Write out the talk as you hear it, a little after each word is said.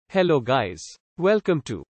Hello guys. Welcome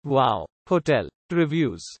to Wow Hotel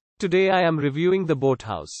Reviews. Today I am reviewing the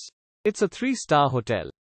BoatHouse. It's a 3-star hotel.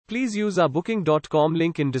 Please use our booking.com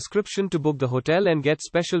link in description to book the hotel and get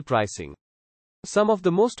special pricing. Some of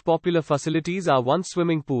the most popular facilities are one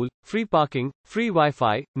swimming pool, free parking, free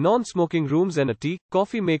Wi-Fi, non-smoking rooms and a tea,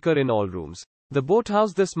 coffee maker in all rooms. The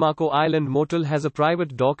BoatHouse. This Marco Island Motel has a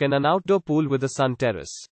private dock and an outdoor pool with a sun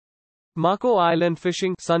terrace. Marco Island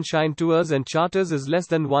fishing, sunshine tours and charters is less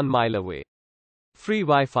than 1 mile away. Free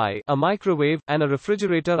Wi-Fi, a microwave, and a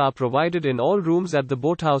refrigerator are provided in all rooms at the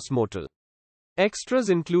BoatHouse Motel. Extras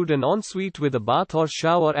include an ensuite with a bath or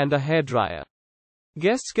shower and a hairdryer.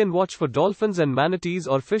 Guests can watch for dolphins and manatees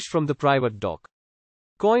or fish from the private dock.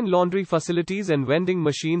 Coin laundry facilities and vending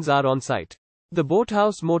machines are on site. The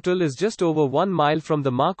BoatHouse Motel is just over 1 mile from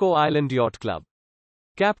the Marco Island Yacht Club.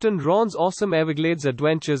 Captain Ron's awesome Everglades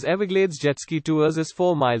Adventures Everglades jet ski tours is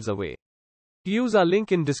 4 miles away. Use our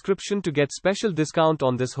link in description to get special discount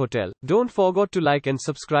on this hotel. Don't forget to like and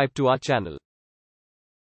subscribe to our channel.